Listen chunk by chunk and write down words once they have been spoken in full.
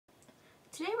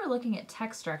Today we're looking at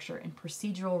text structure in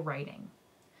procedural writing.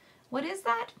 What is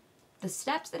that? The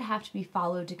steps that have to be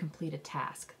followed to complete a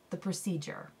task, the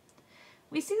procedure.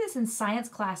 We see this in science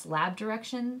class lab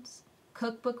directions,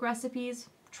 cookbook recipes,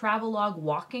 travelogue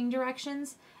walking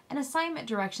directions, and assignment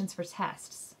directions for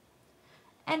tests.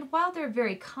 And while they're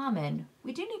very common,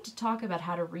 we do need to talk about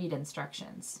how to read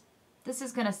instructions. This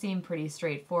is going to seem pretty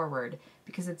straightforward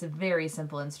because it's very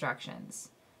simple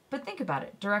instructions. But think about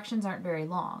it, directions aren't very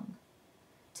long.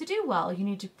 To do well, you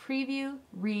need to preview,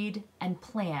 read, and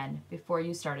plan before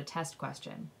you start a test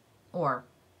question, or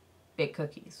bake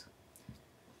cookies.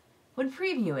 When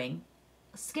previewing,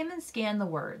 skim and scan the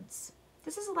words.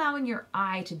 This is allowing your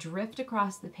eye to drift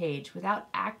across the page without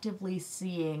actively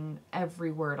seeing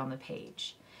every word on the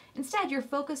page. Instead, you're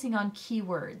focusing on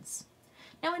keywords.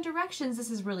 Now in directions, this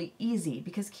is really easy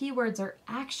because keywords are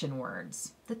action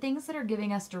words, the things that are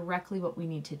giving us directly what we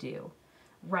need to do.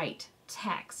 Write,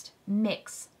 text,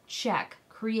 mix, check,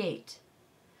 create.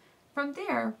 From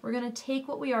there, we're going to take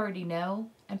what we already know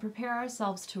and prepare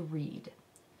ourselves to read.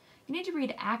 You need to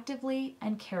read actively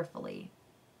and carefully.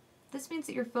 This means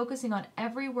that you're focusing on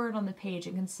every word on the page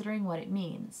and considering what it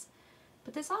means.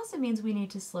 But this also means we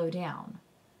need to slow down.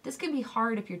 This can be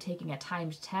hard if you're taking a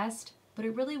timed test, but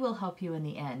it really will help you in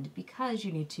the end because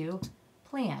you need to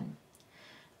plan.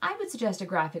 I would suggest a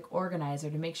graphic organizer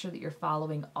to make sure that you're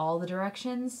following all the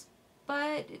directions,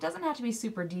 but it doesn't have to be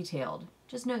super detailed.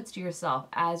 Just notes to yourself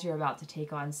as you're about to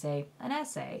take on, say, an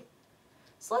essay.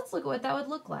 So let's look at what that would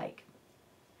look like.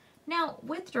 Now,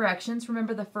 with directions,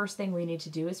 remember the first thing we need to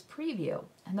do is preview.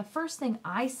 And the first thing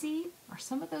I see are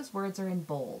some of those words are in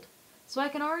bold. So I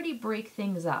can already break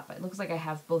things up. It looks like I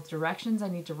have both directions I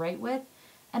need to write with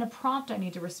and a prompt I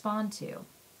need to respond to.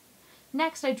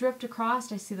 Next, I drift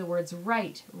across, I see the words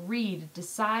write, read,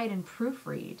 decide, and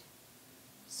proofread.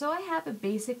 So I have a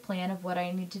basic plan of what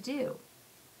I need to do.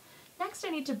 Next, I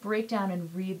need to break down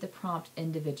and read the prompt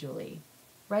individually.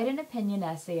 Write an opinion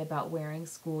essay about wearing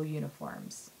school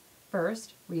uniforms.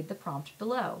 First, read the prompt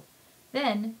below.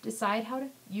 Then, decide how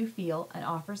you feel and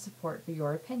offer support for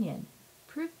your opinion.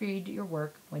 Proofread your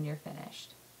work when you're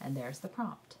finished. And there's the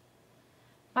prompt.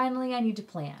 Finally, I need to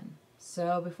plan.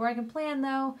 So before I can plan,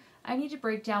 though, I need to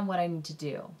break down what I need to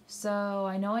do. So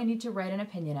I know I need to write an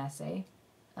opinion essay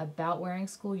about wearing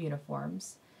school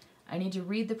uniforms. I need to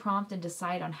read the prompt and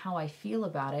decide on how I feel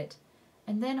about it,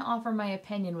 and then offer my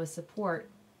opinion with support,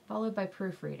 followed by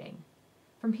proofreading.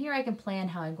 From here, I can plan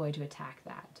how I'm going to attack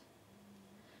that.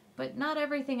 But not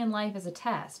everything in life is a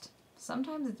test.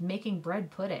 Sometimes it's making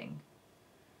bread pudding.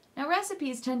 Now,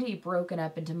 recipes tend to be broken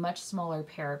up into much smaller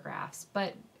paragraphs,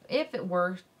 but if it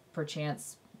were,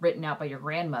 perchance, written out by your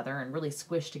grandmother and really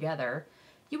squished together,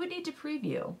 you would need to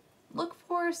preview. Look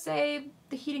for, say,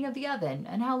 the heating of the oven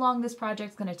and how long this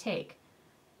project's going to take.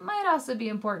 Might also be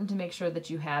important to make sure that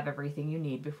you have everything you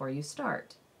need before you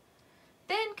start.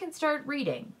 Then can start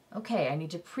reading. Okay, I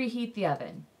need to preheat the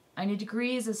oven. I need to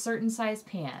grease a certain size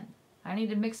pan. I need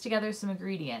to mix together some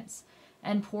ingredients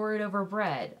and pour it over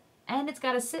bread. And it's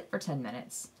got to sit for 10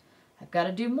 minutes. I've got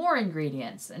to do more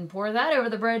ingredients and pour that over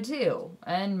the bread too,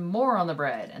 and more on the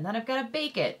bread. And then I've got to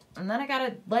bake it, and then I got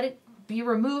to let it be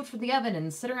removed from the oven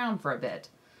and sit around for a bit.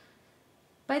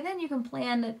 By then you can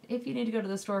plan that if you need to go to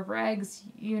the store for eggs,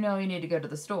 you know you need to go to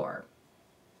the store.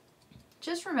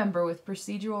 Just remember, with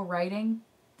procedural writing,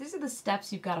 these are the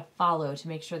steps you've got to follow to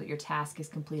make sure that your task is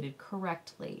completed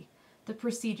correctly, the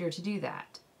procedure to do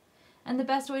that. And the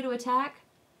best way to attack?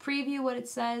 Preview what it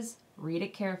says, read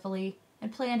it carefully,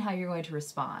 and plan how you're going to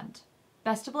respond.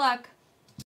 Best of luck!